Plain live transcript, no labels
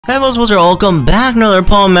Hey folks, welcome back to another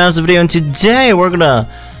Palm Massive video, and today we're gonna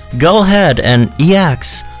go ahead and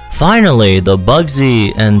EX, finally, the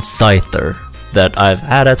Bugsy and Scyther that I've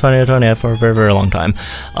had at 2020 for a very, very long time.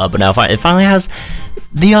 But now it finally has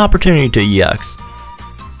the opportunity to EX,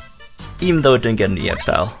 even though it didn't get an EX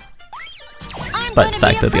style. Despite the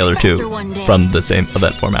fact that the other two from the same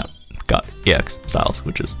event format got EX styles,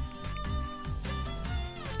 which is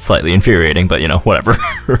slightly infuriating, but you know, whatever.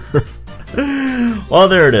 Well,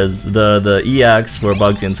 there it is, the EX for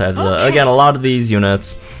Bugsy and Scyther. Again, a lot of these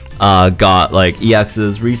units got like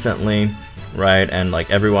EXs recently, right? And like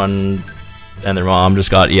everyone and their mom just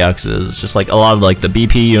got EXs. Just like a lot of like the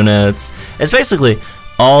BP units. It's basically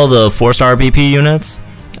all the 4-star BP units,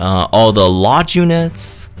 all the Lodge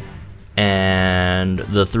units, and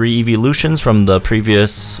the 3 evolutions from the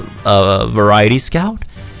previous Variety Scout,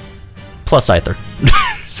 plus Scyther.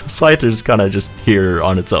 So Scyther's kind of just here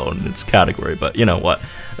on its own, its category, but you know what?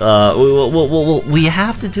 We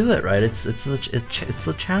have to do it, right? It's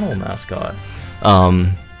the channel mascot.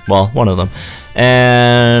 Well, one of them,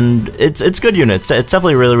 and it's good units. It's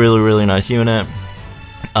definitely a really nice unit.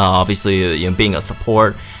 Obviously, you know, being a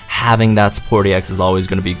support, having that support EX is always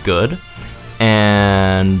going to be good.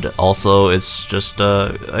 And also, it's just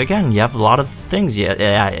again, you have a lot of things.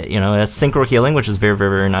 Yeah, you know, it has synchro healing, which is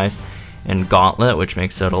very nice. In Gauntlet, which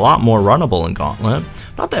makes it a lot more runnable in Gauntlet.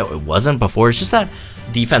 Not that it wasn't before, it's just that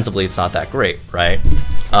defensively it's not that great, right?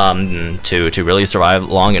 To really survive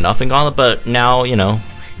long enough in Gauntlet, but now, you know,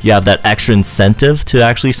 you have that extra incentive to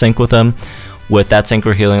actually sync with them. With that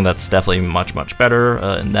synchro healing, that's definitely much better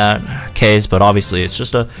in that case, but obviously it's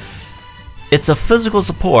just it's a physical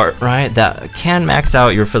support, right, that can max out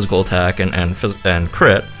your physical attack and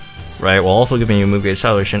crit, right, while also giving you move gauge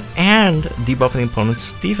acceleration and debuffing the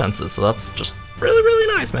opponent's defenses. So that's just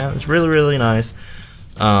really nice, man. It's really nice.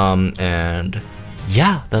 And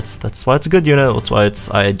yeah, that's why it's a good unit. That's why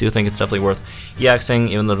I do think it's definitely worth EXing,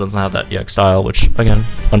 even though it doesn't have that EX style, which again,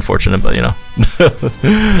 unfortunate, but you know,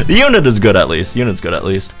 the unit is good at least. Unit's good at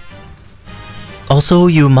least. Also,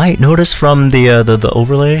 you might notice from the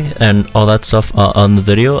overlay and all that stuff on the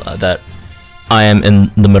video that I am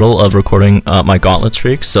in the middle of recording my Gauntlet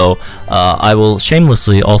streak, so I will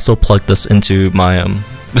shamelessly also plug this into my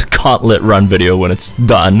Gauntlet run video when it's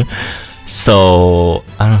done. So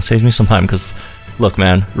I don't know, saves me some time, because look,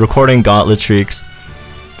 man, recording Gauntlet streaks,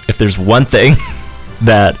 if there's one thing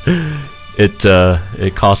that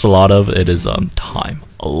it costs a lot of, it is time,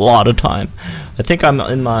 a lot of time. I think I'm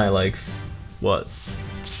in my like what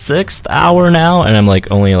 6th hour now, and I'm like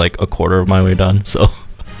only like a quarter of my way done. So.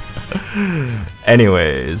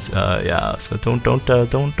 Anyways, yeah. So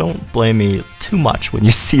don't blame me too much when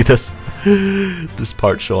you see this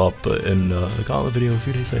part show up in a Gauntlet video a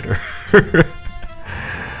few days later.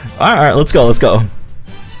 all right, let's go.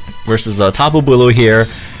 Versus Tapu Bulu here,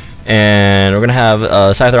 and we're gonna have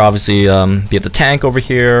Scyther obviously be at the tank over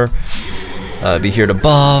here, be here to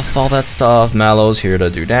buff all that stuff. Mallow's here to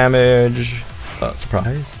do damage.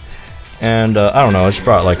 Surprise. And I don't know. I just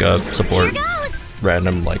brought like a support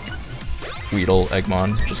random like Weedle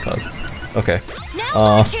Eggmon, just cause. Okay.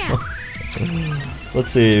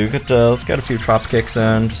 Let's see. Let's get a few drop kicks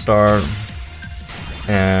in to start,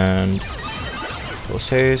 and post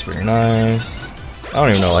haste, very nice. I don't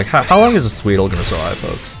even know, like how long is this Weedle gonna survive,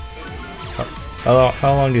 folks?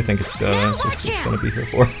 How long do you think it's gonna be here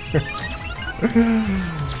for?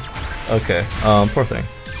 Okay. Poor thing.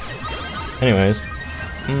 Anyways.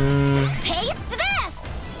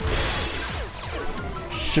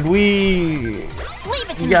 Should we?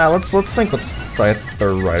 Yeah, let's sync with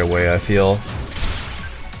Scyther right away, I feel.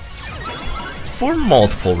 For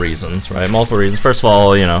multiple reasons, right? Multiple reasons. First of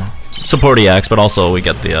all, you know, support EX, but also we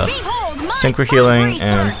get the synchro healing.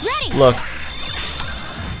 And look,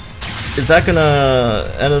 is that gonna,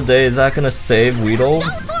 end of the day, is that gonna save Weedle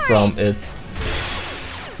from its,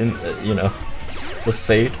 you know, the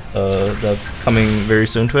fate that's coming very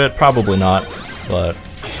soon to it? Probably not, but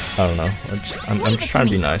I don't know. I'm just trying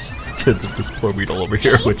to be nice to this poor Weedle over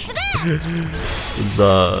here, which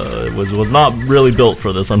was not really built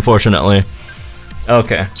for this, unfortunately.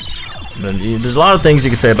 Okay. There's a lot of things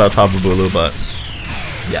you could say about Tapu Bulu, but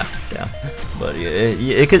yeah. But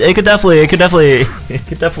it could definitely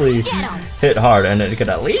hit hard, and it could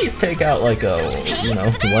at least take out like a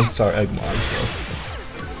 1-star Eggmon.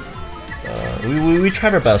 So we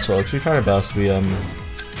tried our best, folks. We tried our best. We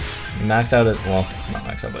maxed out it, well, not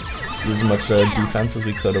maxed out, but use as much defense as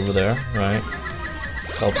we could over there, right?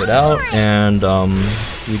 Help it out, and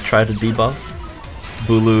we tried to debuff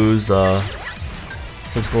Bulu's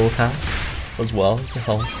physical attack as well to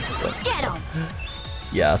help. But,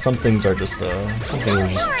 yeah, some things are just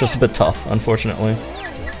just a bit tough, unfortunately.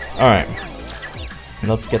 All right,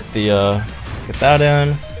 let's get that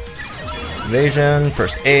in. Evasion,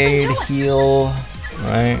 first aid, heal.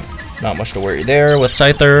 Right, not much to worry there with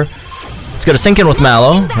Scyther. Let's go to sync in with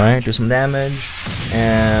Mallow. Right, do some damage,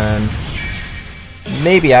 and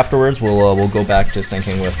maybe afterwards we'll go back to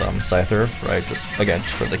syncing with Scyther. Right, just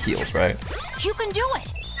for the heals. Right. You can do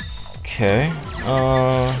it. Okay.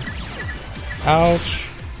 Ouch.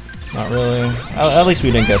 Not really. At least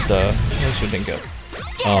we didn't get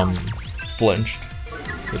flinched.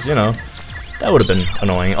 Because, you know, that would have been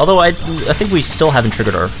annoying. Although I think we still haven't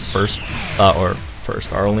triggered our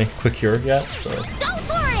our only quick cure yet, so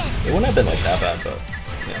it wouldn't have been like that bad, but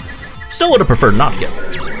yeah. Still would have preferred not to get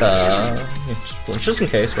flinch, just in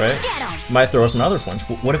case, right? Might throw us another flinch.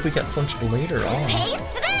 What if we get flinched later on?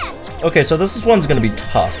 Okay, so this one's gonna be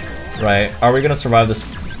tough, right? Are we gonna survive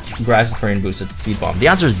this grassy terrain boosted seed bomb? The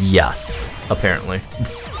answer is yes, apparently.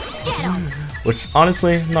 Which,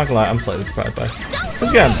 honestly, I'm not gonna lie, I'm slightly surprised by.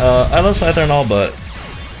 Because again, I love Scyther and all, but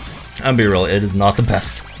I'm be real, it is not the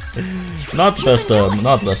best. Not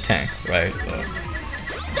the best tank, right? But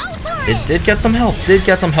it did get some help.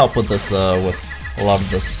 With this, with a lot of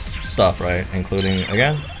this stuff, right? Including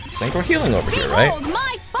again, synchro healing over here, right?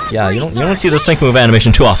 Yeah, you don't see the sync move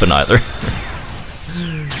animation too often either.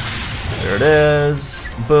 There it is.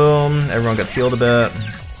 Boom. Everyone gets healed a bit.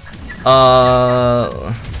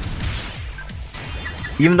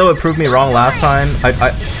 Even though it proved me wrong last time,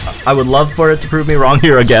 I would love for it to prove me wrong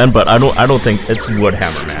here again, but I don't think it's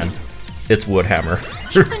Woodhammer, man. It's Woodhammer.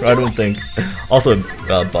 I don't think. Also,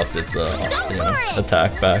 buffed its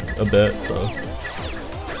attack back a bit, so.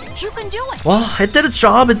 You can do it. Well, it did its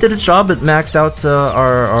job. It maxed out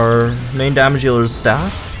our main damage dealer's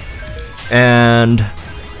stats, and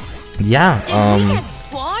yeah,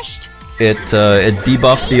 it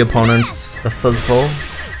debuffed the opponent's physical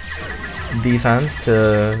defense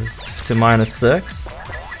to -6,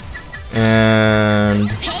 and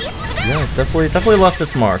yeah, definitely left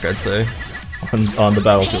its mark, I'd say, on the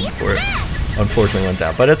battlefield before it unfortunately went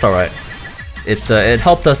down. But it's all right. It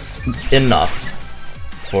helped us enough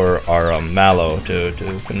for our Mallow to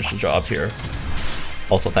finish the job here.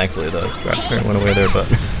 Also, thankfully, the grass parent went away there, but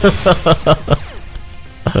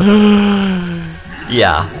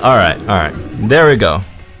yeah. All right. There we go.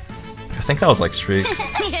 I think that was like streak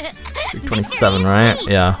 27, right?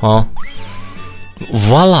 Yeah. Well,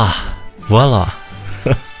 voila.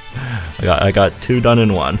 I got 2 done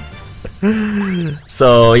in 1.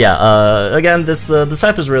 So yeah. Again, the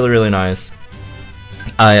Scyther's really nice.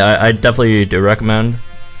 I definitely do recommend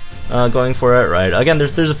going for it. Right. Again,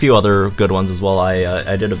 there's a few other good ones as well.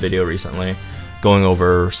 I did a video recently going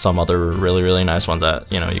over some other really nice ones that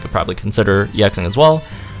you could probably consider EXing as well.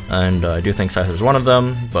 And I do think Scyther's one of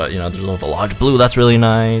them, but there's the Lodge Blue, that's really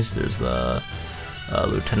nice. There's the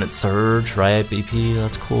Lieutenant Surge, right? BP,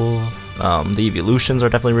 that's cool. The Evolutions are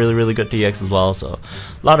definitely really good to EX as well. So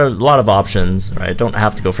a lot of options, right? Don't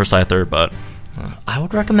have to go for Scyther, but I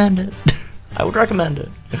would recommend it. I would recommend it.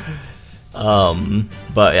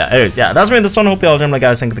 But yeah, anyways, yeah, that's me this one. Hope you all enjoyed,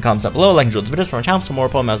 guys. Think in the comments down below. Like and enjoy the videos for our channel for some more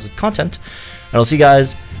Poem content. And I'll see you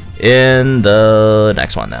guys in the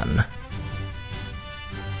next one then.